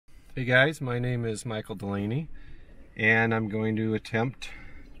Hey guys, my name is Michael Delaney and I'm going to attempt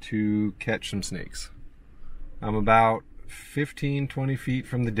to catch some snakes. I'm about 15-20 feet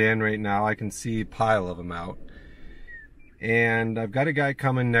from the den right now. I can see a pile of them out. And I've got a guy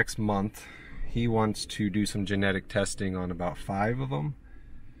coming next month. He wants to do some genetic testing on about 5 of them.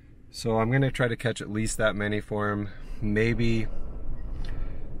 So I'm going to try to catch at least that many for him. Maybe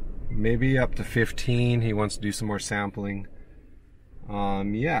up to 15. He wants to do some more sampling.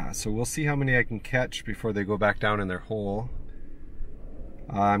 Yeah, so we'll see how many I can catch before they go back down in their hole.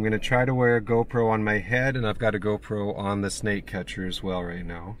 I'm going to try to wear a GoPro on my head, and I've got a GoPro on the snake catcher as well right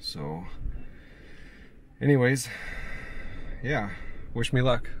now. So anyways, yeah, wish me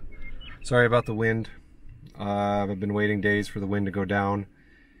luck. Sorry about the wind. I've been waiting days for the wind to go down,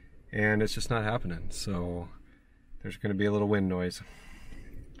 and it's just not happening. So there's going to be a little wind noise.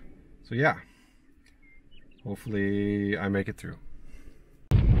 So yeah, hopefully I make it through.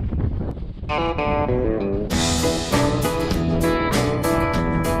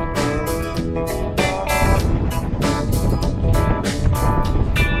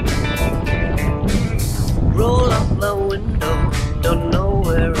 Roll up my window, don't know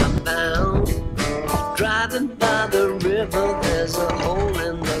where I'm bound. Driving by the river, there's a hole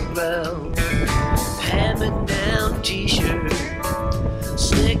in the ground. Hand-me-down t-shirt,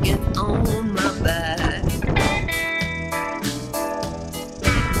 slicking on my back.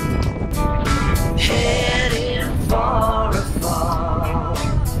 Heading for a fall,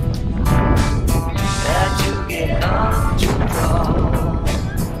 had to get up to crawl.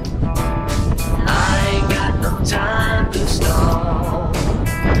 I ain't got no time to stall.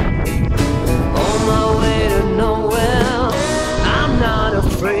 On my way to nowhere, I'm not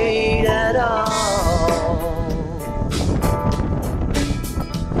afraid at all.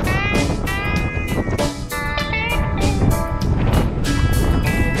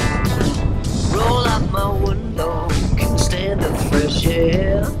 Fresh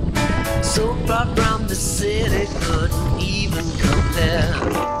air, so far from the city, couldn't even compare.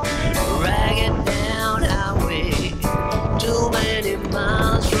 Ragged down highway, too many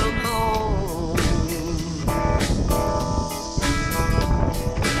miles from home.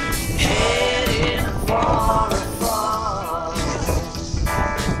 Heading for a fall,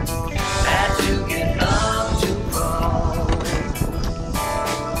 had to get up to crawl.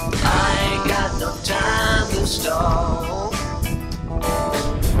 I ain't got no time to stall.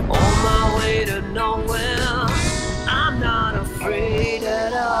 Nowhere, I'm not afraid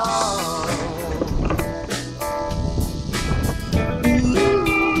at all.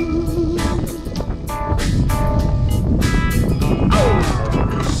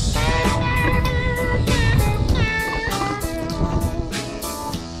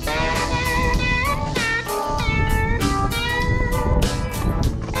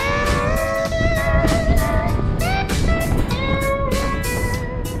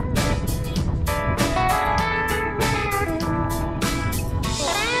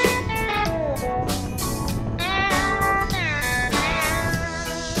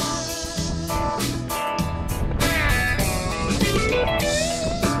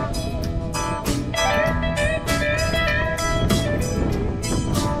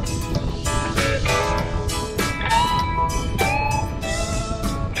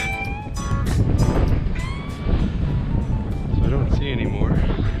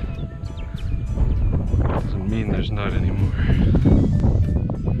 There's not anymore.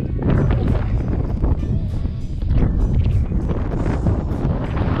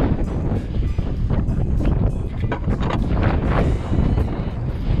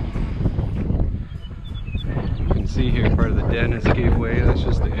 You can see here part of the den is gave way. That's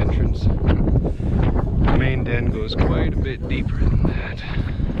just the entrance. The main den goes quite a bit deeper than that.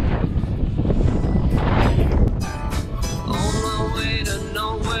 On my way to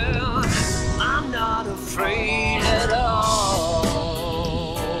nowhere, I'm not afraid at all.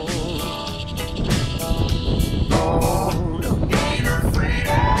 Oh, no, ain't afraid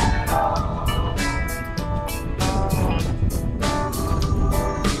at all.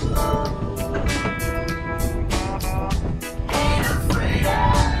 Ain't afraid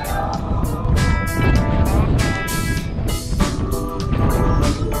at all.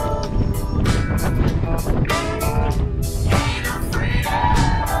 Ain't afraid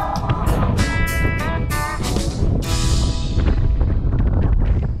at all.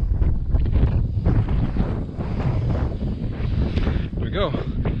 Go.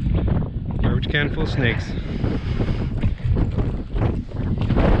 Garbage can full of snakes.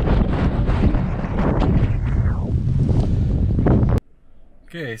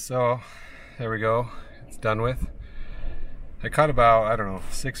 Okay, so there we go. It's done with. I caught about, I don't know,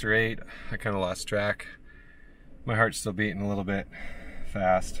 6 or 8. I kind of lost track. My heart's still beating a little bit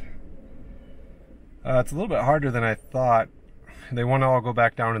fast. It's a little bit harder than I thought. They want to all go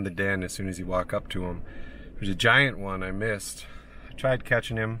back down in the den as soon as you walk up to them. There's a giant one I missed. I tried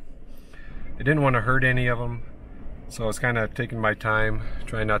catching him. I didn't want to hurt any of them, so I was kind of taking my time,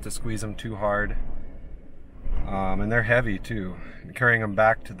 trying not to squeeze them too hard. And they're heavy too. And carrying them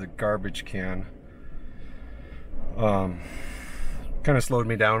back to the garbage can kind of slowed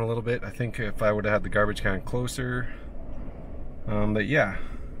me down a little bit. I think if I would have had the garbage can closer. But yeah,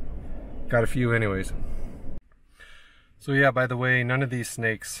 got a few anyways. So yeah, by the way, none of these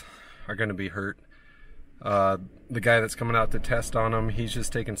snakes are going to be hurt. The guy that's coming out to test on them, he's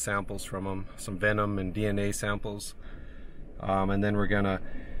just taking samples from them, some venom and DNA samples. And then we're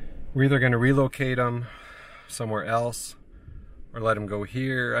either going to relocate them somewhere else or let them go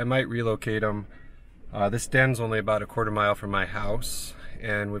here. I might relocate them. This den's only about a quarter mile from my house,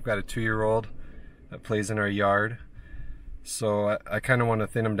 and we've got a 2-year-old that plays in our yard. So I kind of want to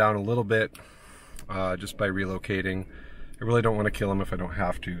thin them down a little bit just by relocating. I really don't want to kill them if I don't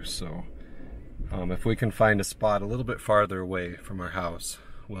have to, so if we can find a spot a little bit farther away from our house,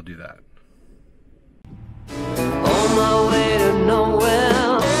 we'll do that. On my way to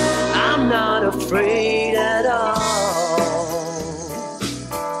nowhere, I'm not afraid at all.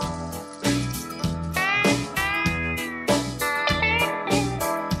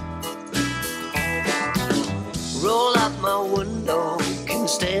 Roll up my window, can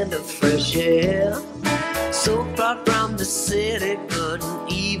stand the fresh air. So far from the city,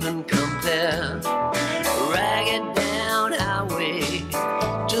 couldn't even compare. Ragged down highway,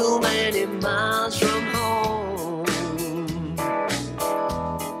 too many miles from home.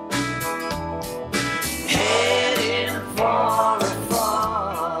 Heading for a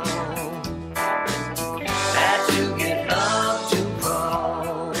fall, had to get up to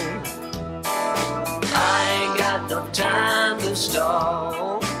crawl. I ain't got no time to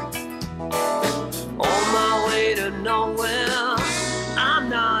stall. Nowhere, I'm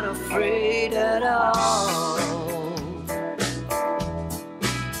not afraid at all.